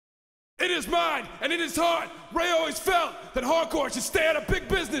In his mind and in his heart, Ray always felt that hardcore should stay out of big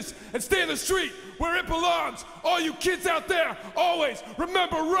business and stay in the street where it belongs. All you kids out there, always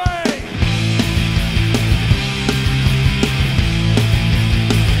remember Ray!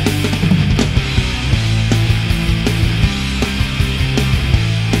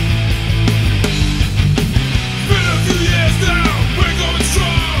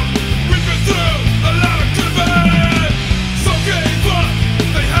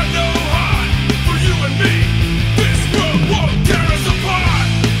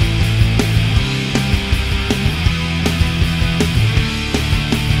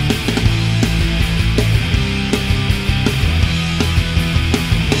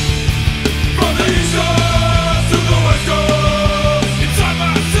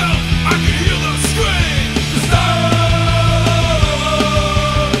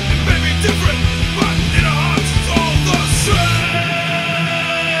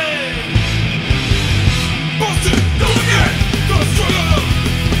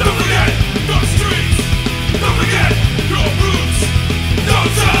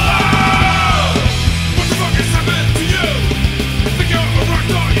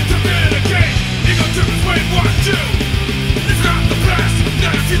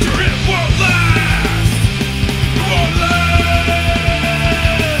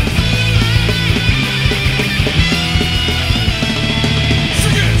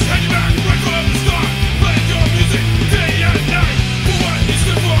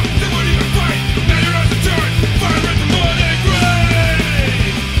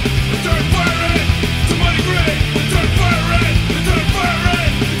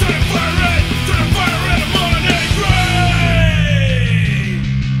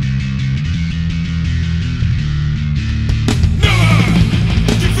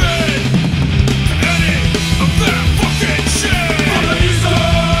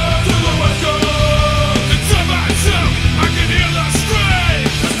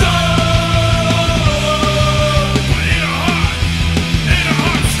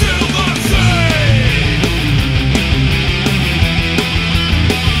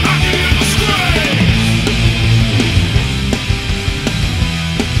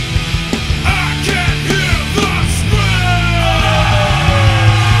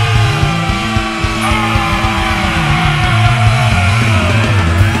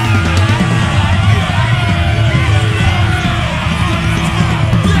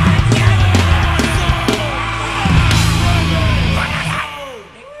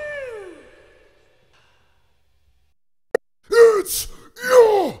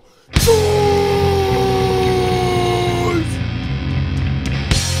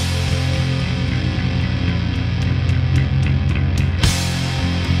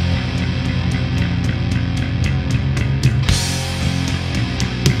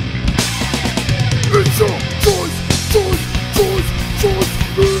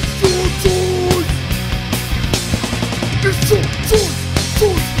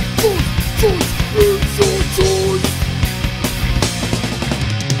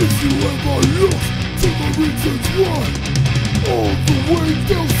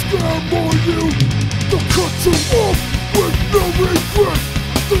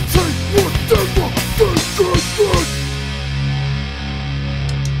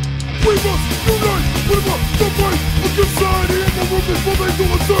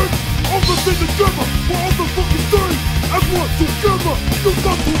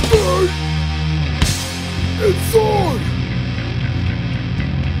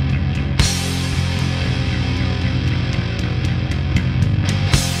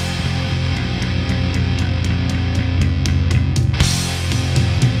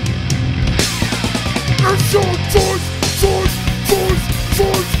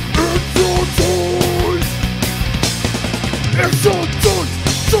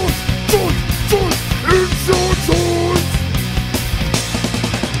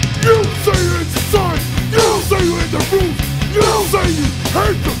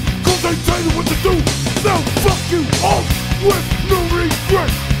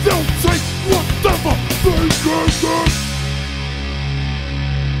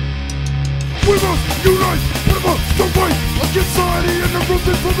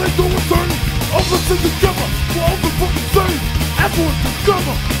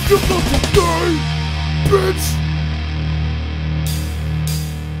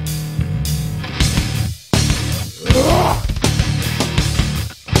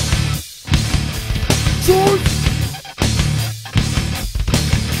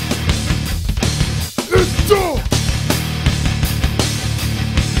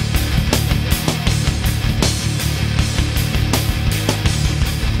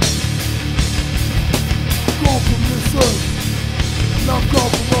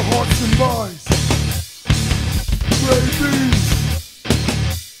 sacrifice. Raybeez.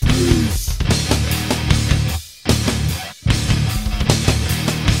 Peace.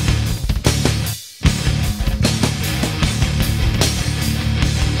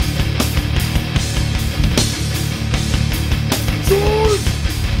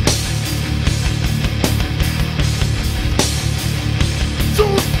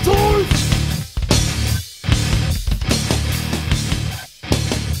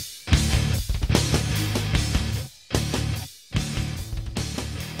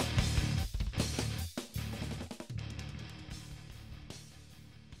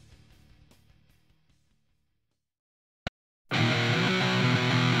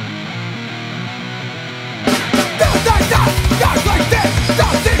 Guys like this,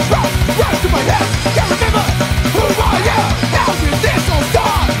 something wrong, runs to my head. Can't remember who I am. How did this all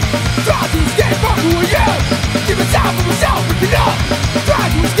start? Try to escape from who I am. Give me time for myself, waking up. Try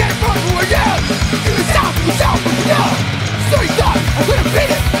to escape from who I am. Give me time for myself, waking up. So you thought I couldn't beat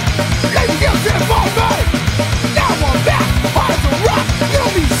it. Lazy guilt didn't fall me. Now I'm back, hard as a rock. You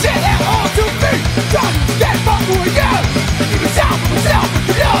don't mean shit at all to me. Try to escape from who I am. Give me time for myself,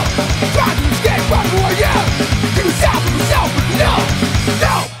 waking up. Try to escape from who I am. Give me time for myself, waking up.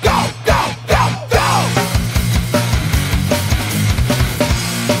 Go, go, go, go, go.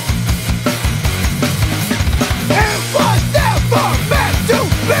 It was never meant to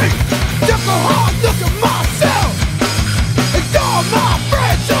be. Took a hard look at myself and all my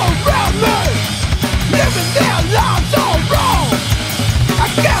friends around me, living their lives all wrong. I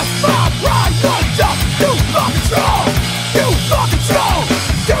guess my pride was just too fucking strong. Too fucking strong.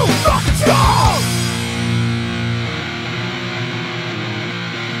 Too fucking strong.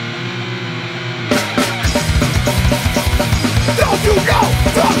 Don't you know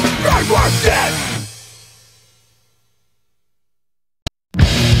the right word shit?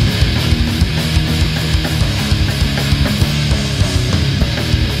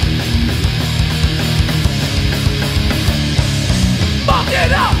 Fuck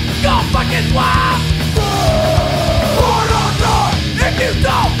it up, go fucking wild. Hold on, Lord. If you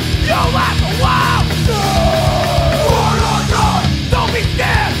don't, you'll have a while. Hold on, Lord. Don't be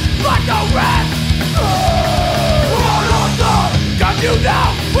scared like the rest. Hold on, Lord. 'Cause you know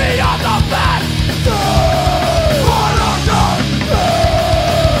we are the best. Hold on, Lord.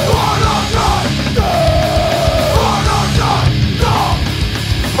 Hold on, Lord. Hold on, Lord. Lord.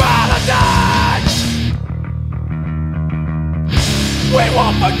 Paradise. We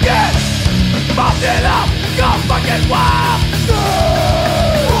won't forget. Bump it up, go fucking wild.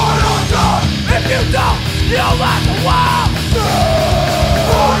 Hold on, Lord. If you don't, you'll last a while.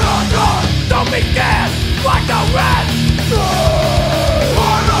 Hold on, Lord. Don't be scared like the rest.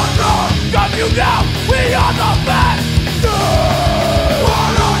 Hold on, Lord. 'Cause you know we are the best.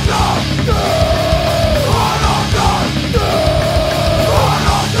 Hold on, Lord. Hold on, Lord. Hold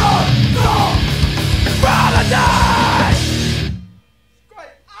on, Lord. Lord. Paradise.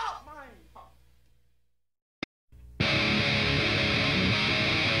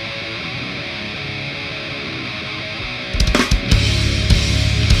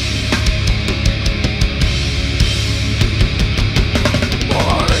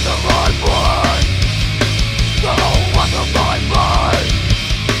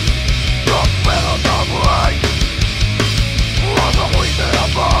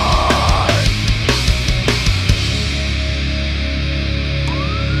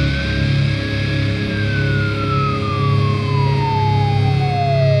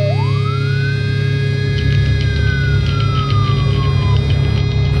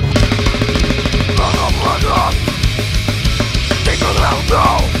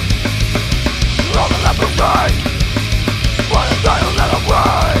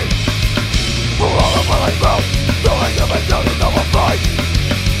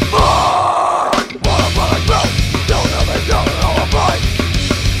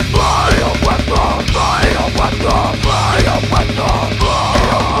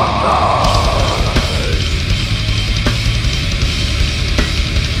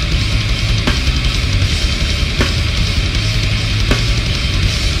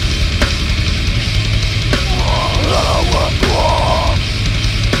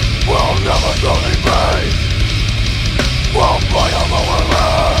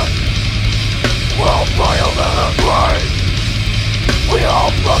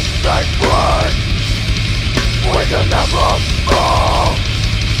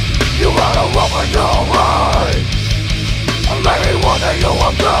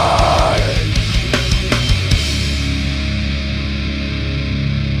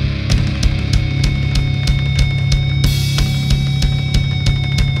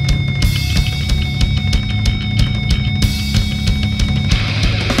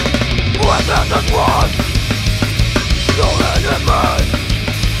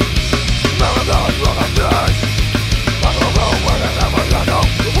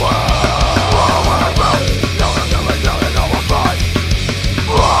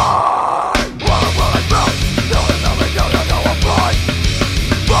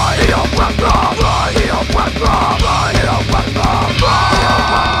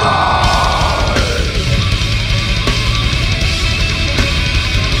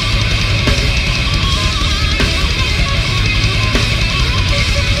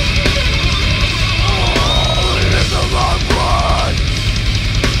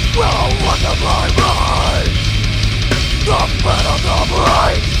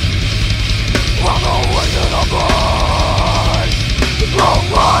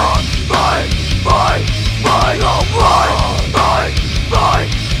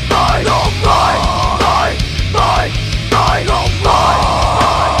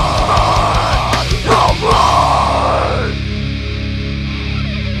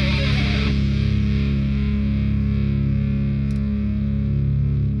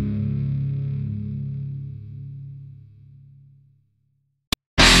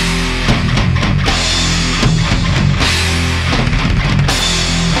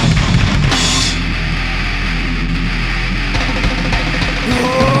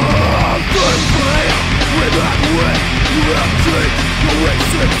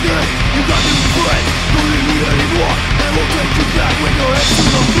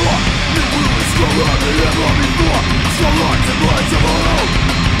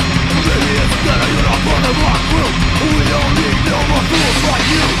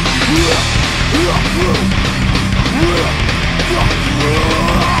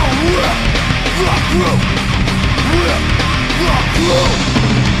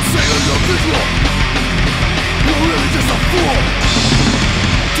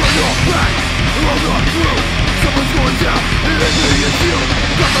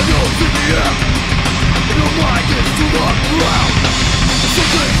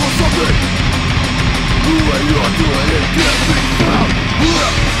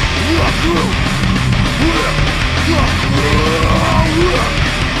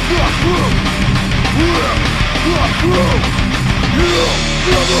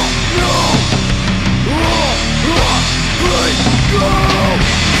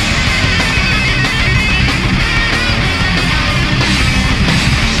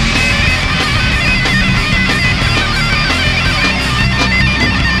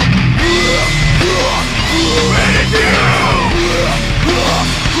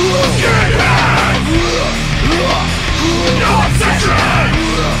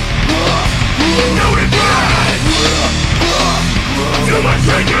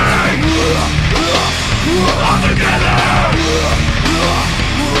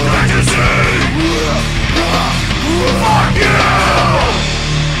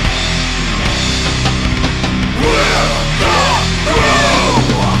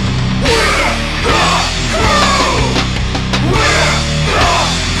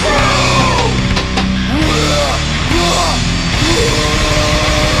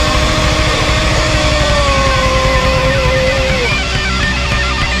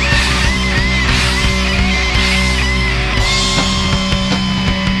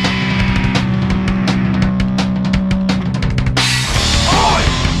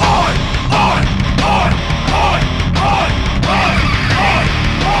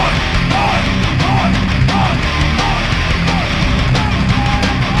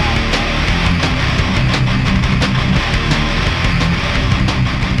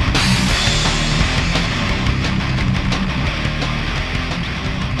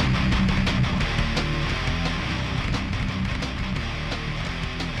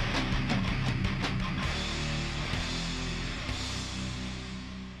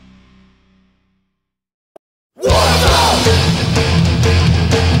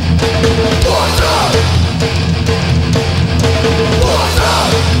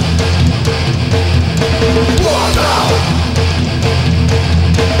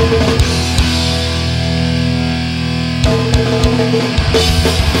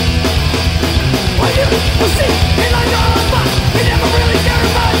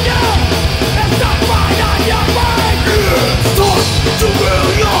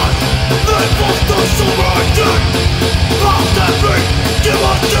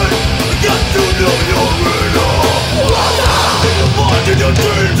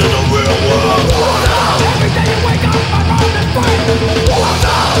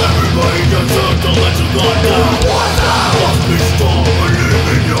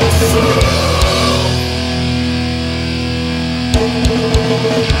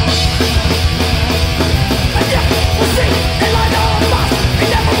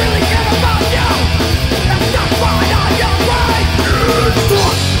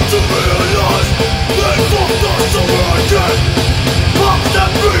 Fuck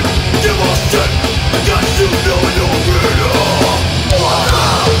that bitch!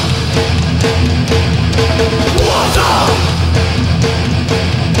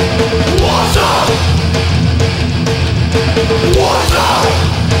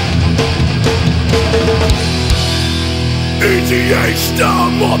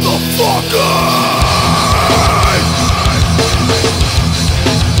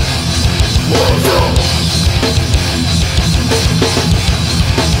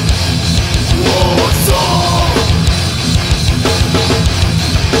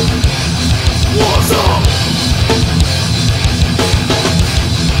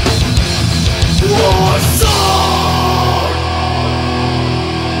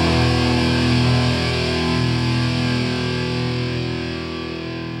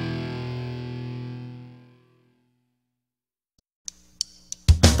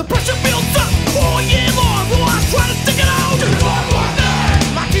 The pressure builds up all year long, while I try to stick it out. Just one more day.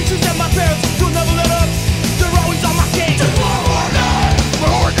 My teachers and my parents will never let up. They're always on my case. Just one more day. My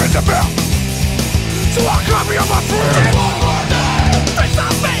heart gets a bell, so I cut me on my friend. Just one more day. Friends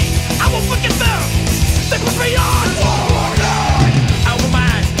on me, I won't forget them. They put me on. Just one more day. Out of my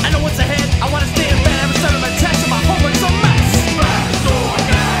eyes, I know what's ahead. I wanna stay in bed every time I'm attached to my homework's a mess.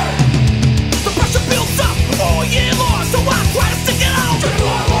 The pressure builds up all year long, so I try to stick it out. Just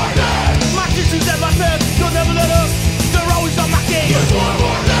one more day. My teachers and my parents, they'll never let up. They're always on my case. Just one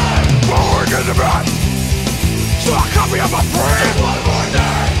more day. My heart gets a bell, so I cut me on my friend. Just one more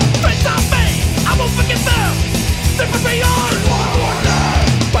day. Friends on me, I won't forget them. They put me on. Just one more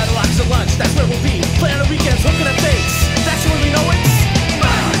day. By the locks of lunch, that's where we'll be. Play on the weekends, hooking up dates. That's when we know it's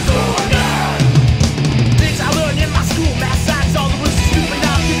things I learned in my school, math, science, all the rules are stupid.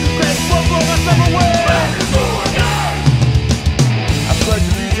 Now I'm getting credit for blowing myself away. I pledge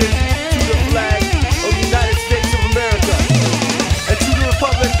allegiance to the flag of the United States of America and to the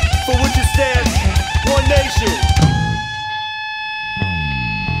republic for which it stands, one nation.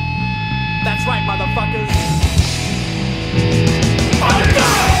 That's right, motherfuckers.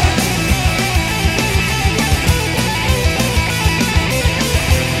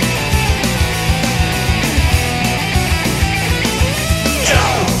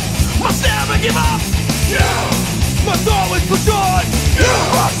 Must never give up. Must always push on.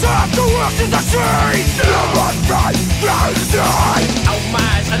 Must have to rush to the streets. Must die. Out of my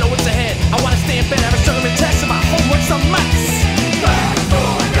eyes, I know what's ahead. I wanna stay in bed, every time I'm in text, and my homework's a mess.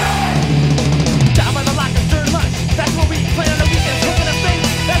 Down by the lockers during lunch, that's where we play on the weekends, hooking up things,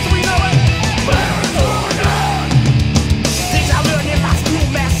 that's where we know it. Things I learned in high school,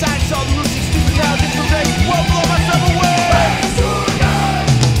 math, science, all the rules are stupid now, this was ready, won't blow myself away.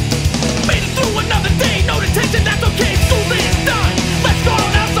 Made it through another day, no detention, that's okay, school day is done. Let's go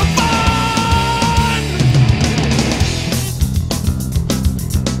and have some fun.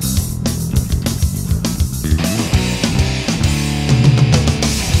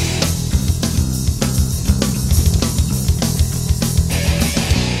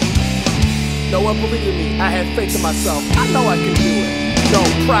 No one believed in me, I had faith in myself, I know I can do it, no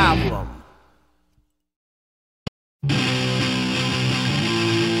problem.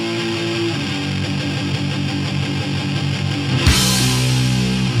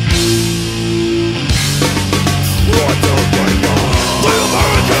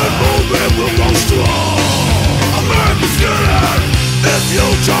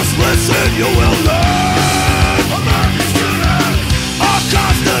 Just listen, you will learn. American Skinhead. Our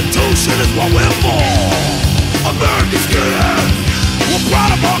Constitution is what we're for. American Skinhead. We're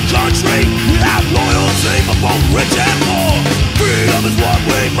proud of our country. We have loyalty for both rich and poor. Freedom is what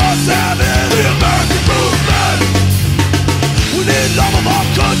we must have in the American movement. We need love of our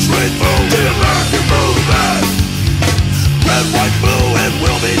country through the American movement. Red, white, blue, and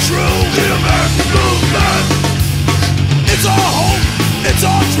we'll be true. The American movement. It's our hope. It's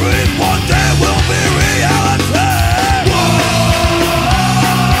our dream, one day will be reality. Whoa.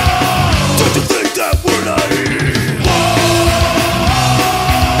 Don't you think that we're naive? Whoa.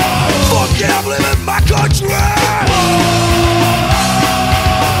 Fuck yeah, I believe in my country. Whoa.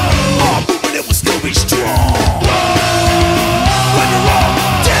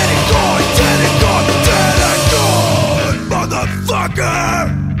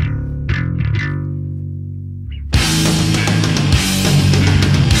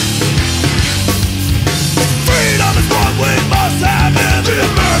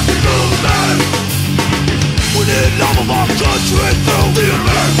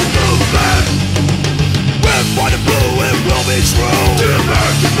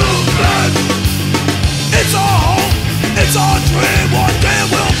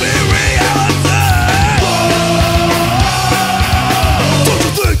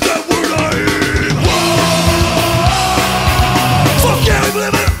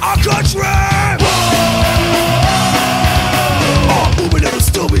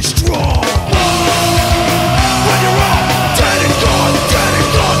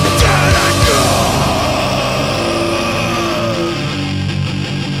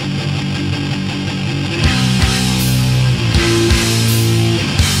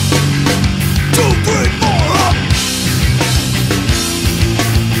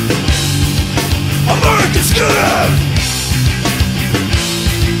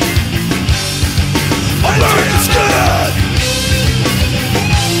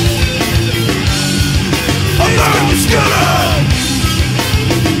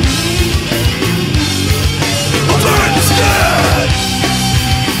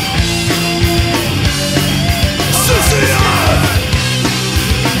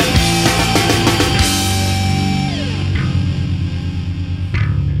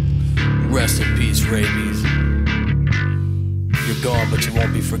 it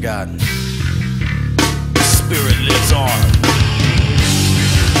won't be forgotten. The spirit lives on.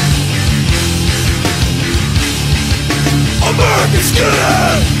 American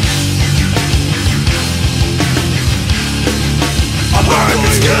Skinhead!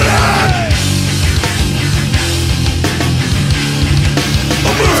 American Skinhead!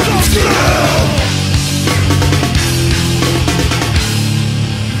 American Skinhead!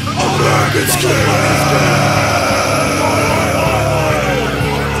 American Skinhead!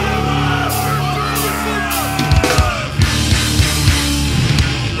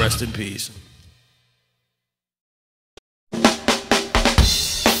 Rest in peace.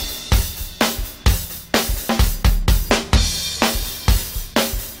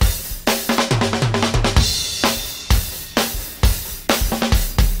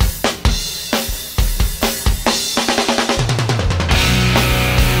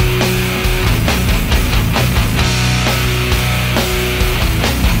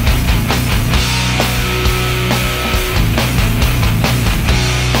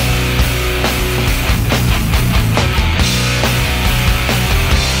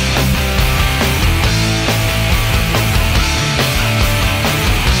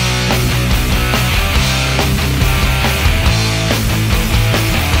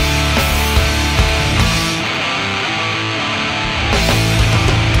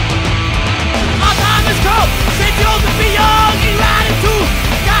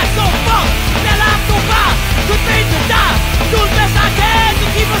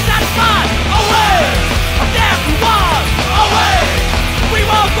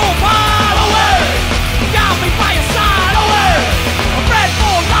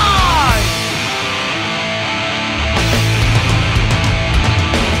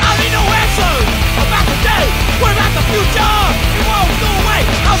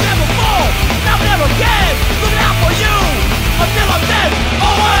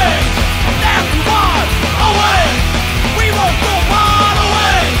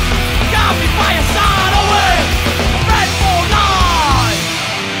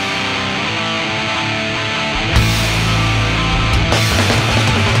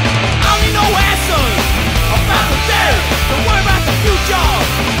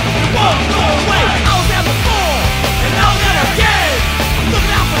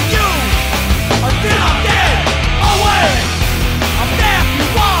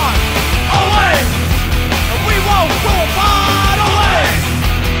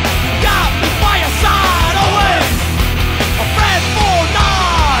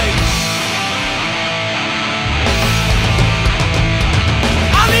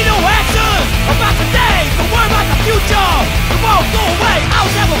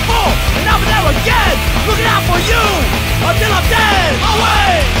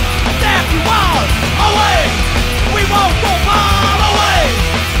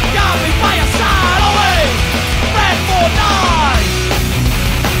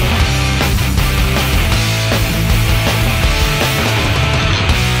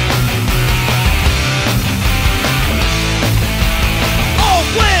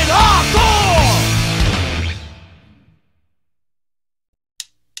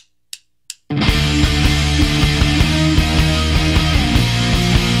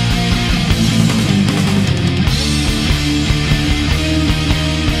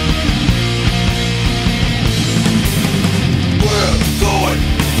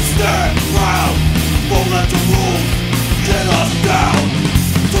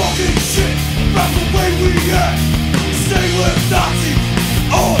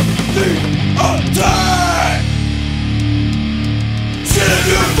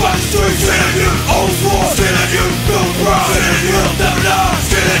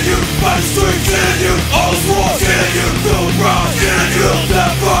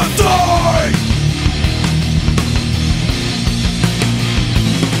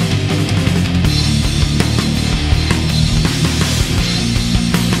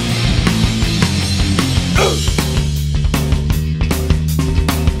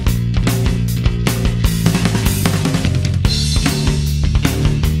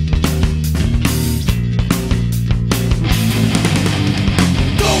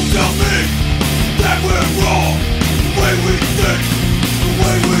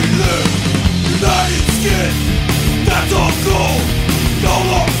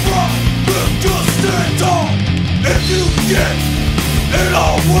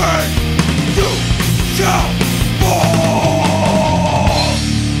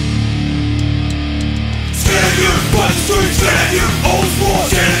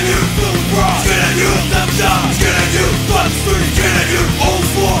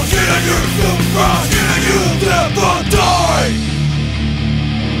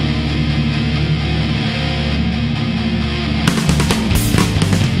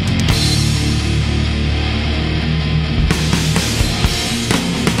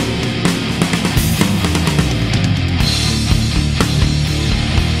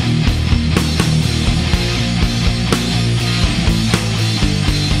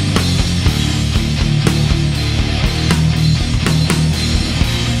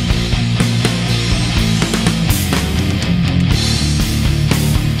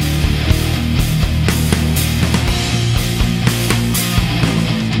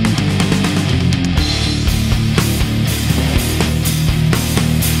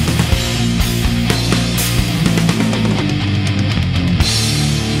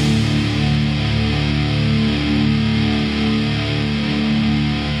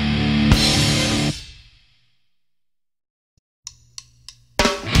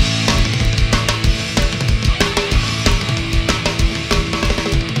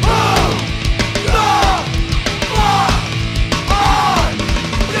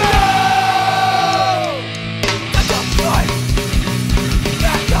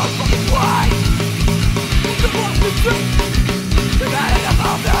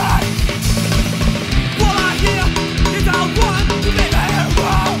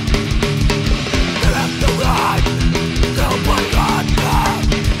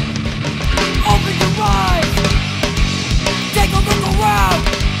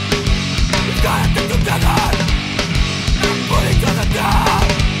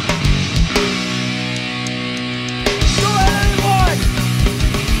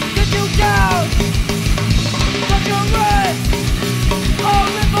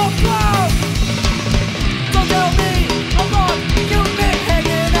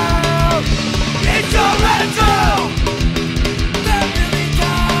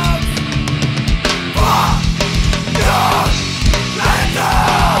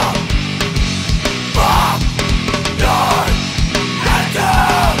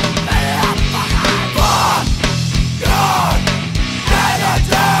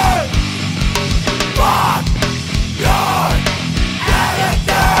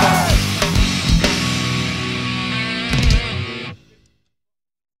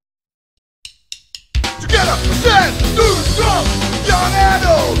 New strong, young and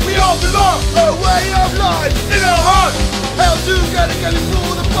old, we all belong. A way of life in our hearts. Held together, getting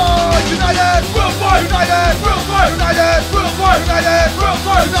through the fight. United, we'll fight. United, we'll fight. United, we'll fight. United, we'll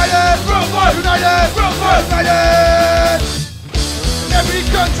fight. United, we'll fight. United, we'll fight. United. In every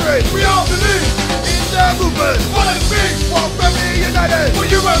country, we all believe in the movement. Follow the beat, walk with me, united. For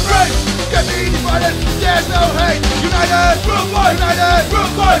human race, get me divided. There's no hate. United, we'll fight. United, we'll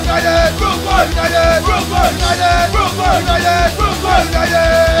fight. United, we'll fight. United, we'll fight. United, we'll fight. United, we'll fight.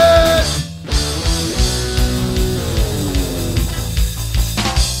 United.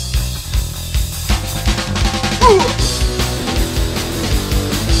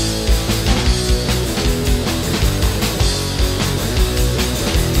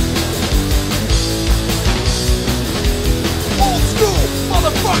 Old school,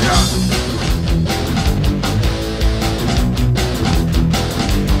 motherfucker!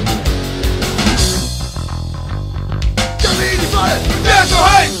 Get me divided, there's no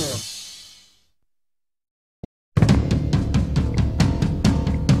hate!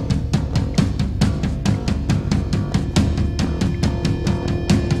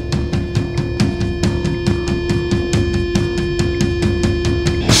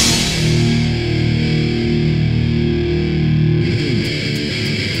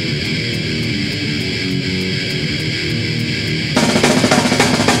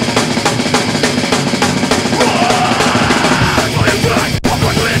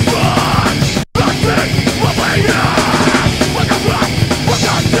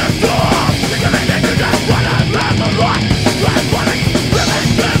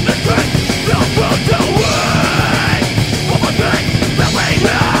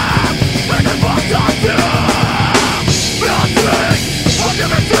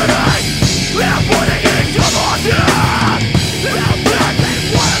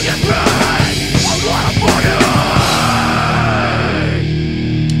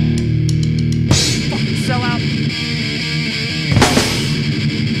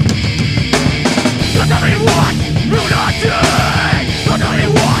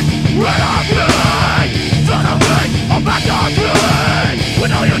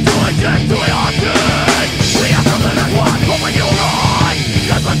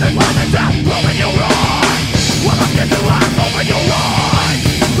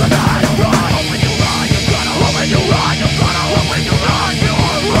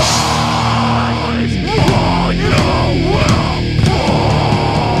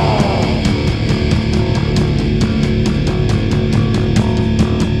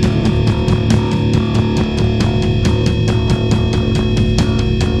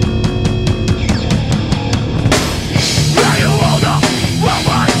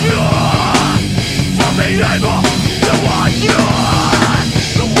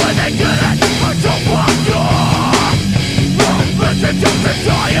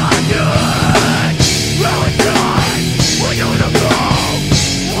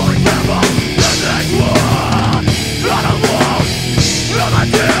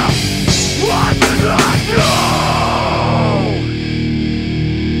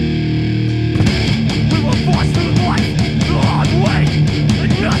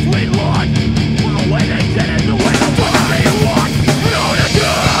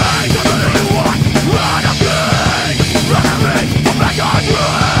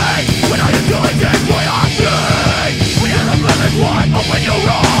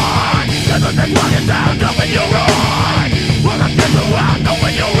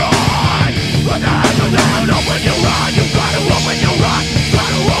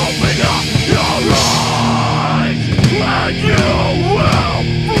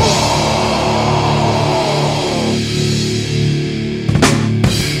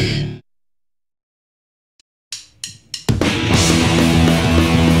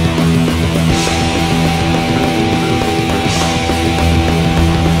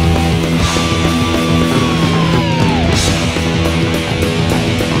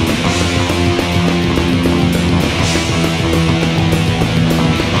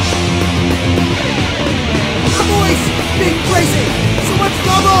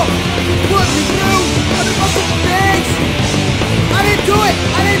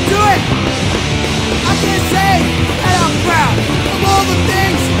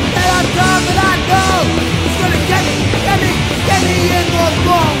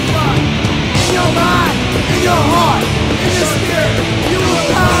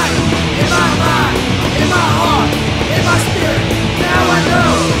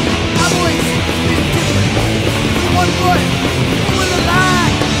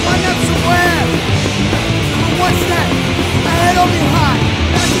 What's that? I had only high.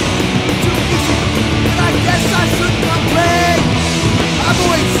 That's it. Too busy. And I guess I should go.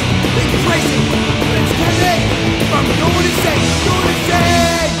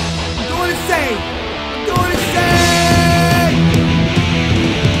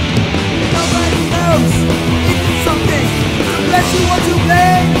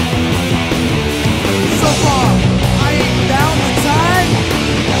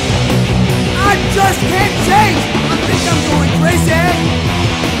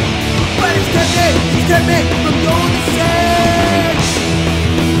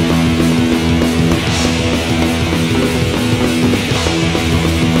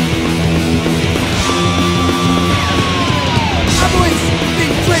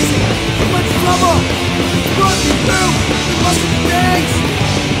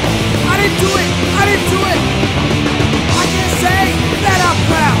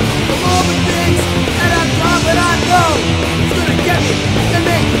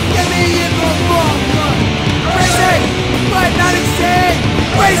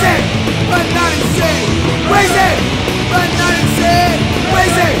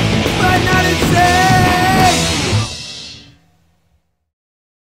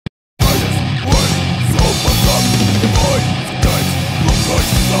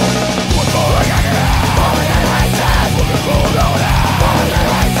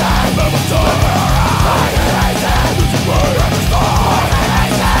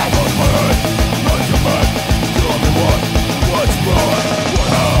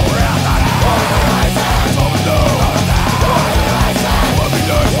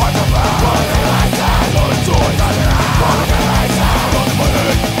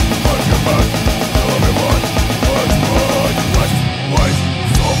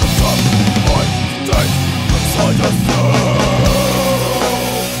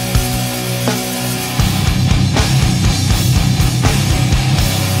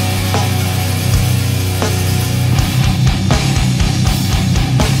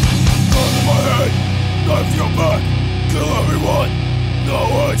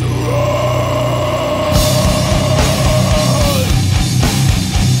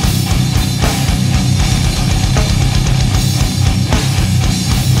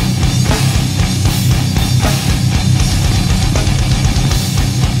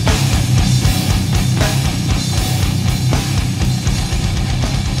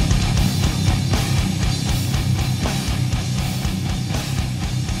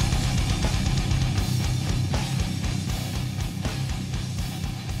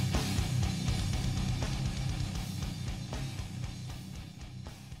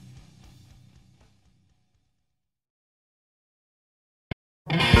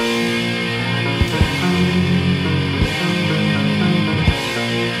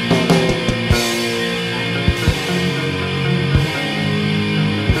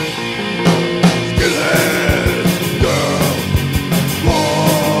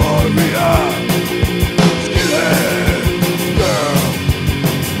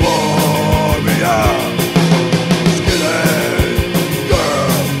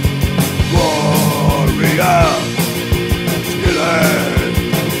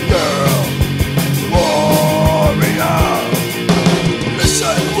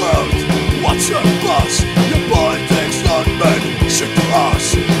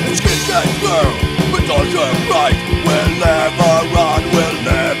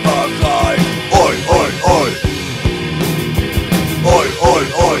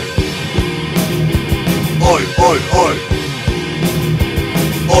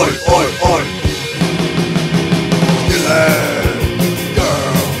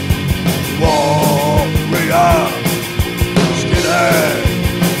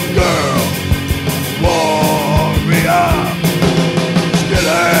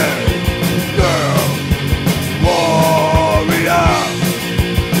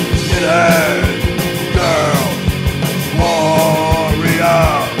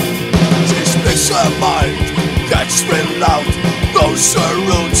 her mind gets real loud. Knows her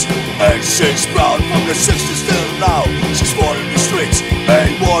roots, and she's proud from the 60s till now. She's born in the streets, a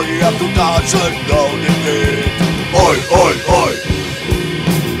warrior of 2000, known indeed. Oi, oi, oi.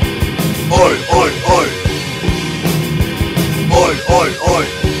 Oi, oi, oi. Oi, oi, oi.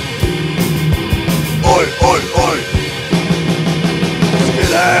 Oi, oi, oi.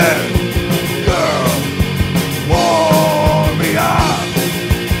 Skinhead girl, warrior.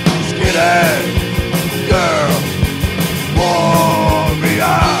 Skinhead girl,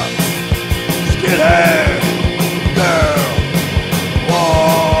 warrior. Skinhead girl,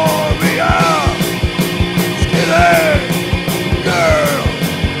 warrior. Skinhead girl.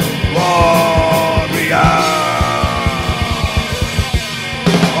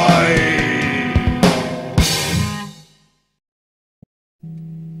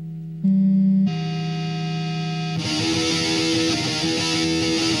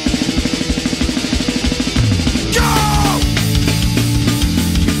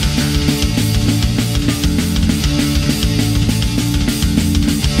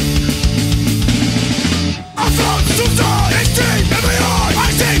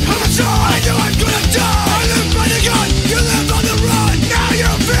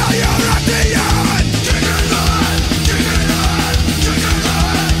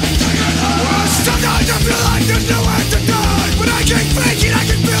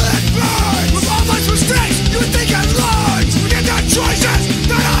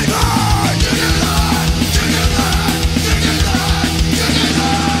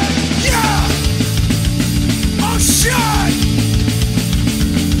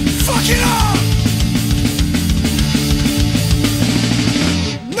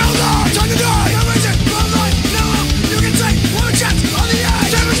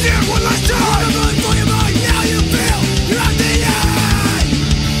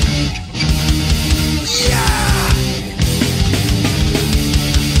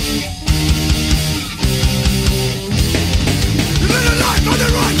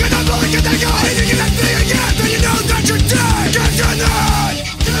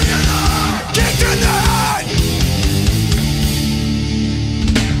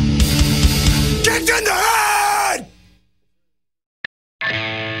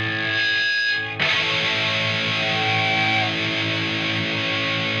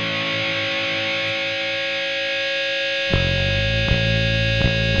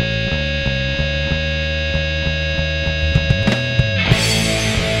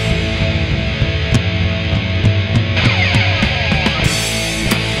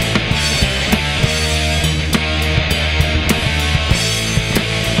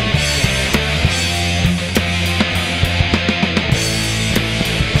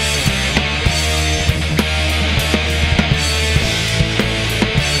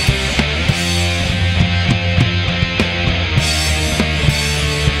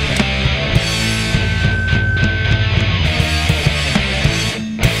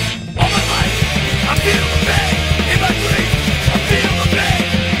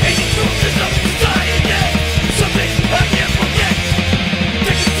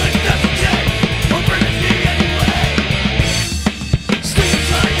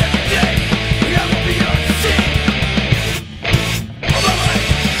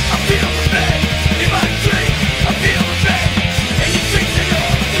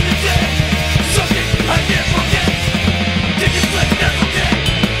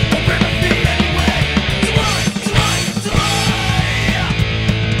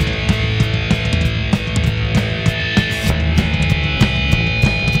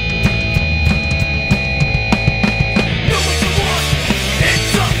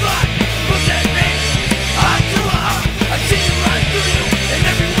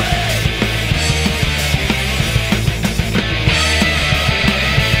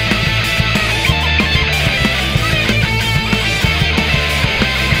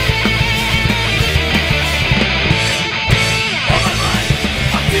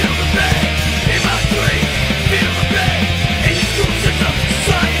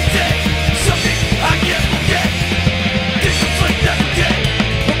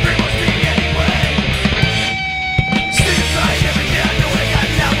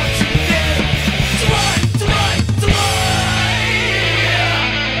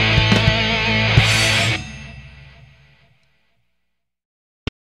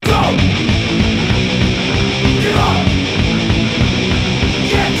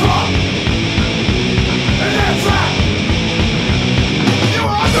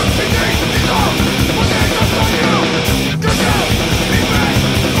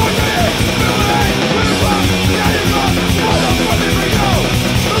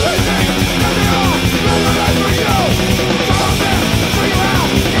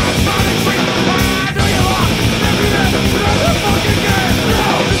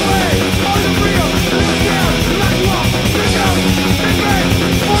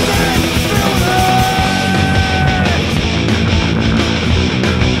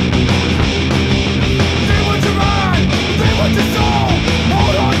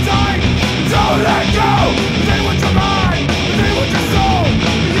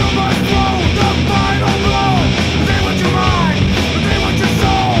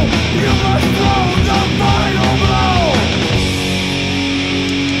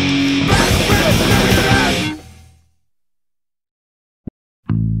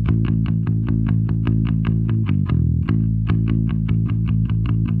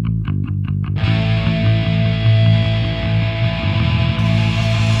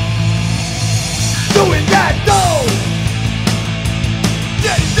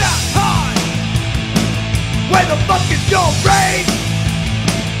 Where the fuck is your brain?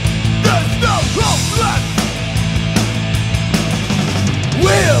 There's no hope left.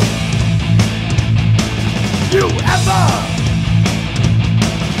 Will you ever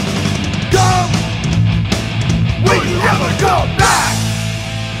come? Will you ever come back?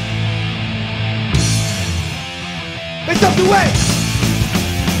 It's up the way.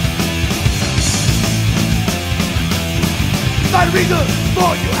 Find a reason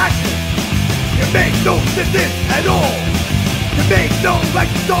for your action. You make no sense at all. You make no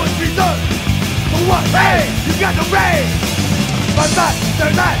right stories reason. For what? Hey, you got no brain. But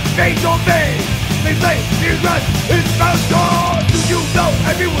they're not made on me. They say you run is found gone. Do you know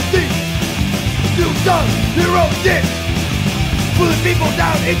everyone thinks you've done your own shit, pulling people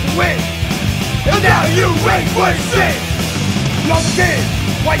down into wind. And now you wait for your shit. Young kid,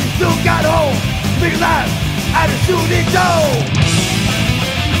 why you still got home? Big life out of shooting dough.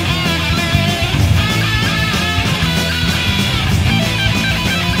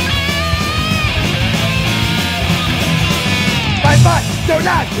 But they're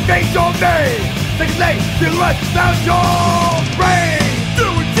not based on me. They can say you run down your brain.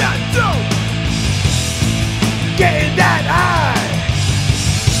 Doing that dope, getting that high.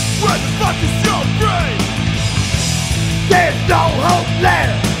 Where the fuck is your brain? There's no hope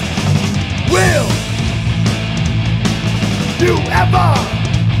left. Will you ever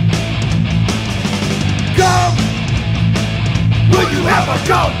come? Will you ever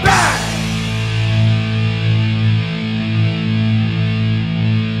come back?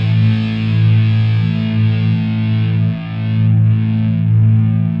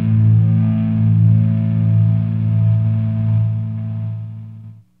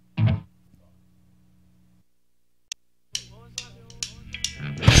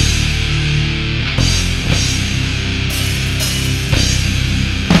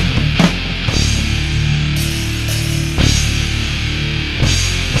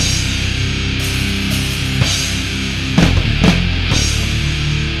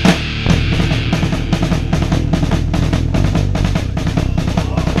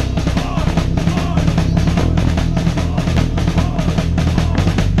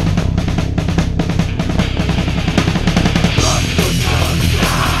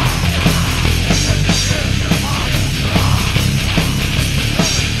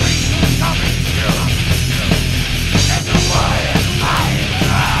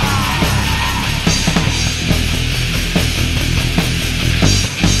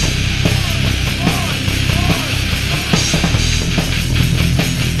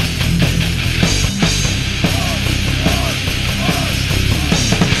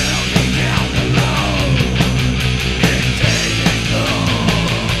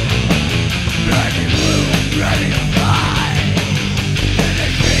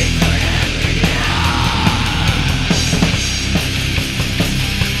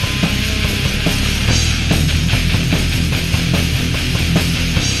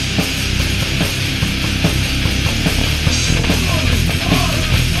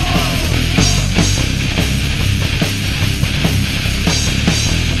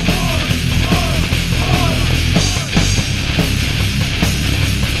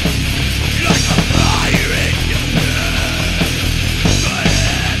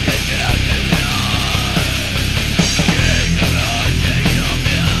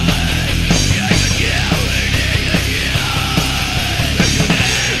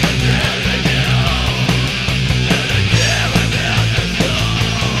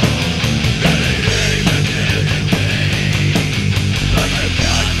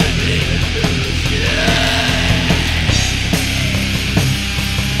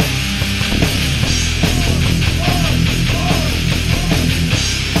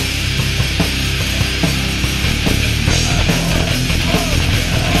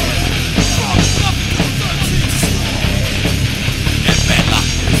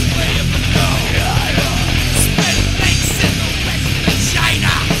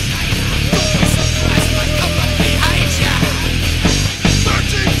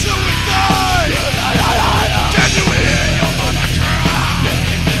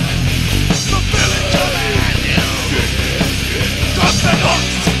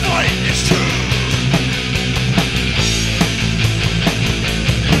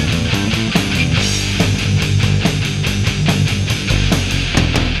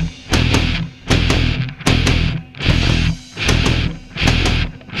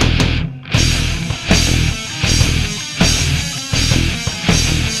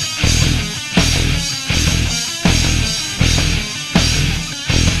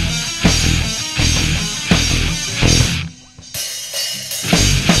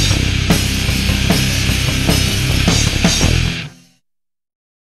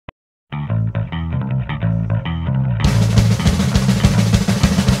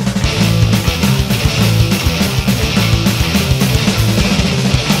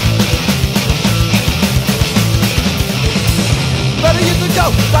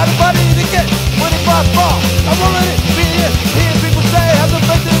 Not a body to get when it falls far. I won't let it be here. Hear people say how the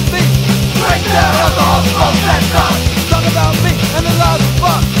faith in me. Break down alcohol, smoke that talk. Talk about me and the laws of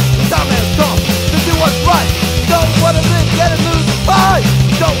fuck. The time has come to do what's right. Don't wanna live, let it lose the fight.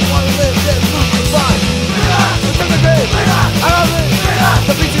 Don't wanna live, let it lose the fight. It's in the grave. I don't live.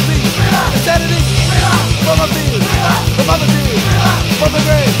 The BCB. Insanity. From my field. From other fields. From the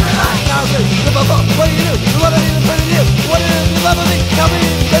grave. Now say, live up, what do you do? You wanna need a pretty deal. What it is, you love me. Tell me,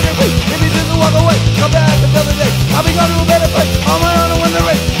 take it free. If you just walk away, come back another day. I'll be going to a better place. On my own and win the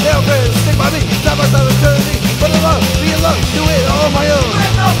race. They don't care, stick by me. Stop myself eternity. But in love, be in love, do it all on my own.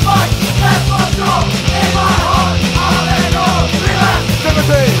 With no fight, that's what's wrong. In my heart, I'll let it go. Relax.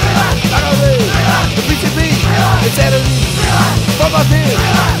 Cemetery, I don't live. The BCB, insanity. From my tears,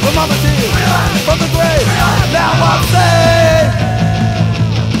 from mama tears, from the grave. Now I'm saved.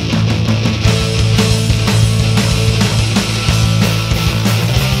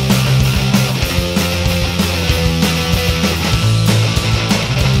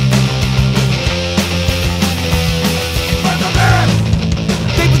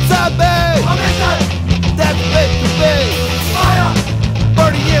 Deep inside me, that's meant to be. Fire,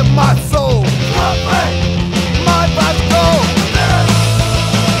 Burning in my soul. not break. My life's goal.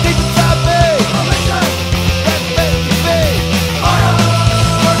 Deep inside me, that's meant to be. Fire,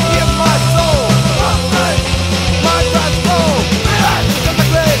 Burning in my soul. not break. My life's goal. From the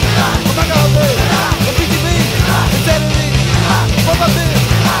grave, from my God live. From BTV, insanity. From my tears,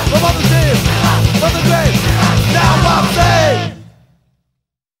 from all the tears, from the grave. Now I'm saved.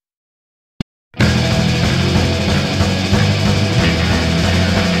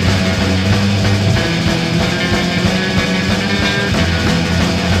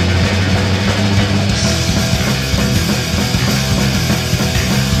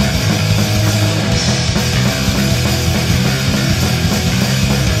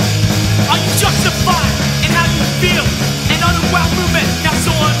 Are you justified in how you feel? An underground movement now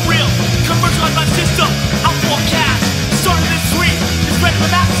so unreal. Commercialized my system, out for cash. Started this week, it's ready for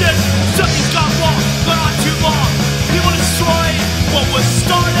masses. Something's gone wrong, gone on too long. People destroy what was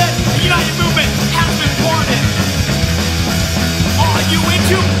started. The United Movement has been parted. Are you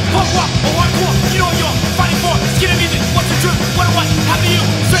into punk rock or hardcore? You know what you're fighting for. Skinhead music, what's the truth? What or what happened to you?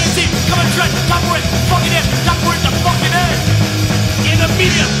 Straight and deep, come and tread, top for it, fucking it, top for it, the fucking end. In the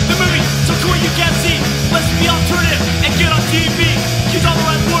media, the movie, so cool you can't see. Let's be alternative and get on TV. Use all the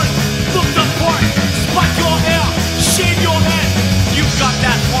right words, look the part. Spike your hair, shave your head. You got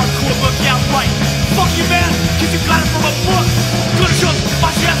that hardcore look out right. Fuck you, man, cause you got it from a book. Go to shows,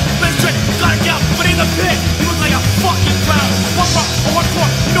 watch your ass, let's trick, got it down, but in the pit, you look like a fucking clown. Punk rock or hardcore,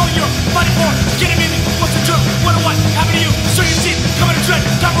 you know what you're fighting for. Skinny music, what's the truth? What or what happened to you? So you see, coming to tread,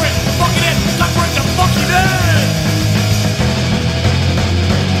 top for it, fucking it, top for it, the fucking end.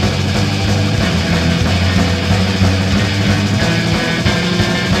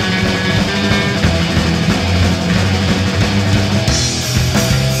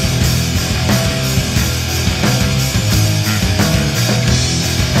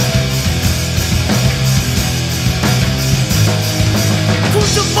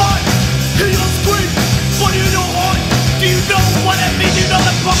 Crucified, hear your scream, what do you know heart? Do you know what it means? You know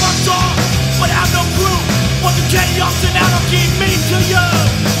the punk rock song, but I have no clue what the chaos and anarchy mean to you.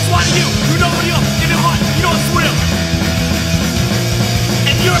 So why do you know what you're in your heart, you know it's real.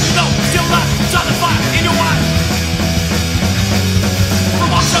 And Europe, you know, still alive, shot the fire in your eyes. From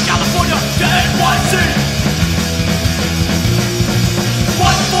Oxford, California to NYC.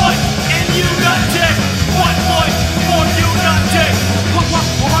 One voice and united. One voice for united. Punk rock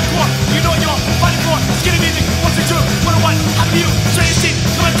or hardcore, you know you're fighting for. Skinny music, what's the truth? What or what happened to you? Straight and deep,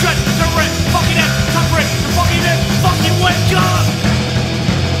 come and tread, turn red, fucking it, top red, fucking it, fucking wake up.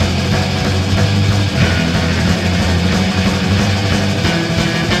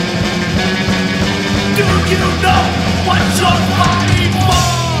 Do you know what you're fighting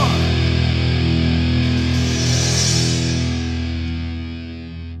for?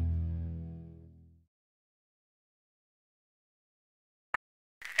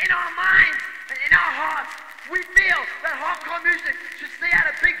 In our minds and in our hearts, we feel that hardcore music should stay out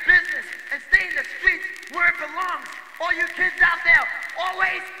of big business and stay in the streets where it belongs. All you kids out there,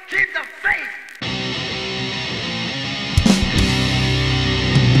 always keep the faith.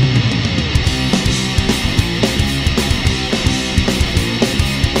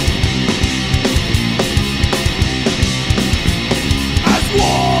 As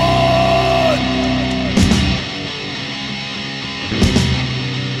one.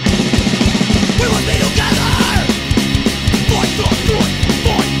 We must be together. Fight the good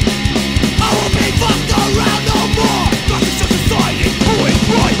fight. I won't be fucked around no more. Not just a society who is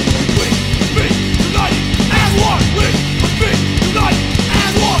right.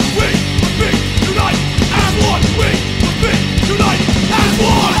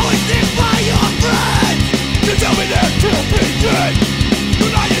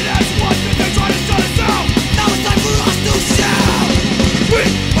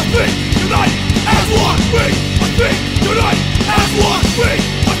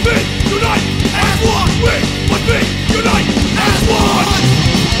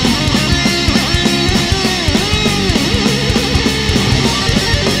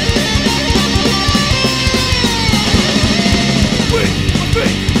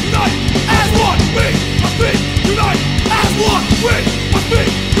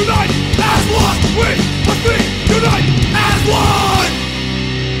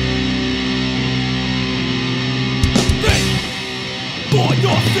 for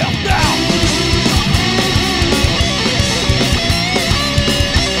yourself now.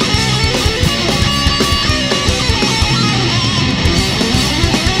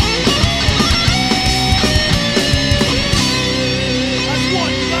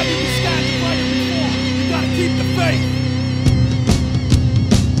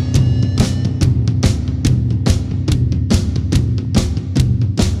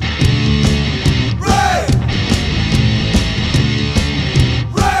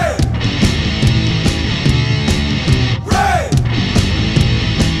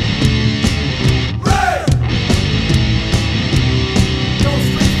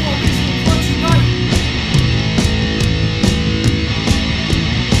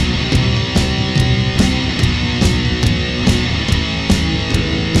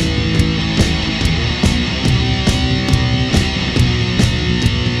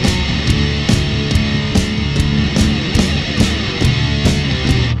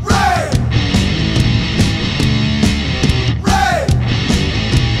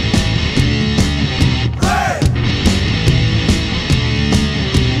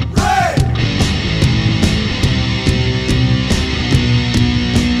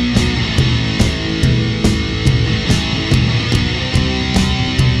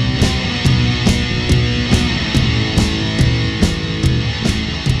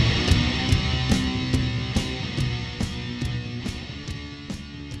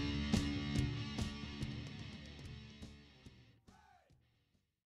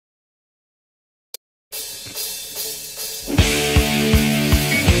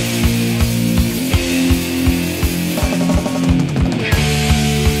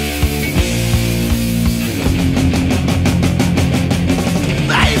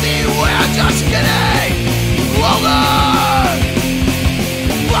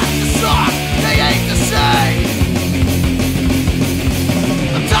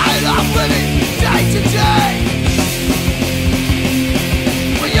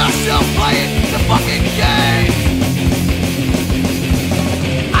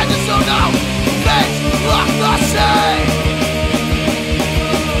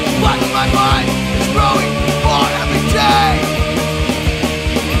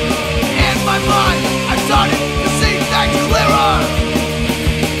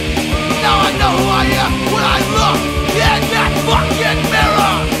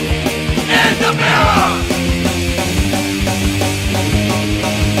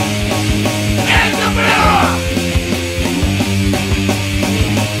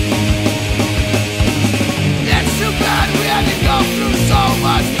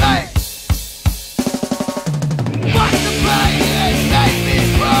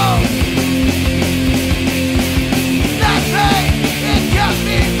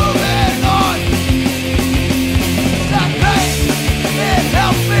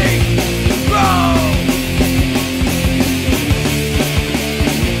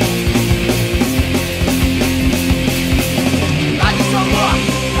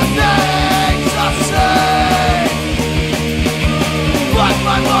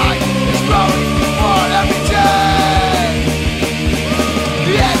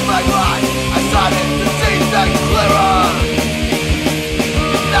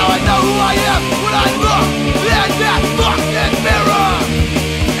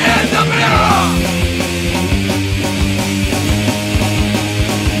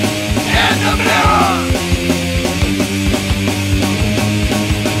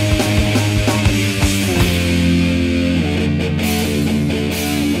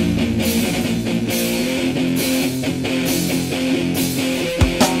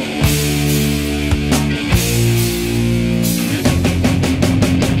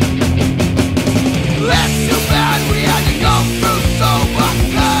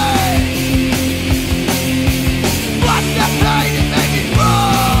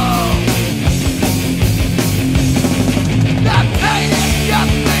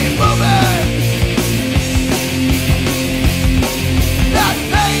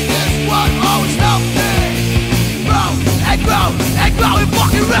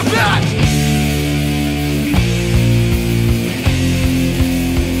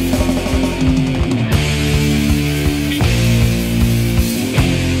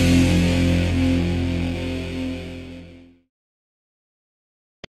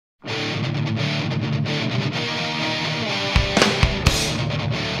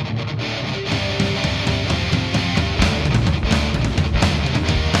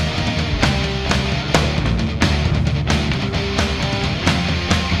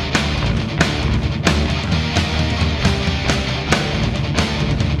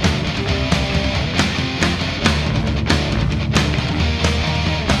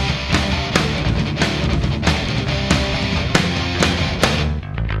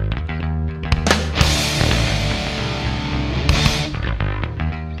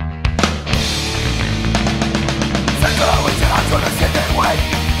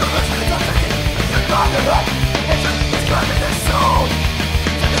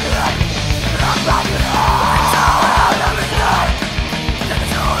 rock it up.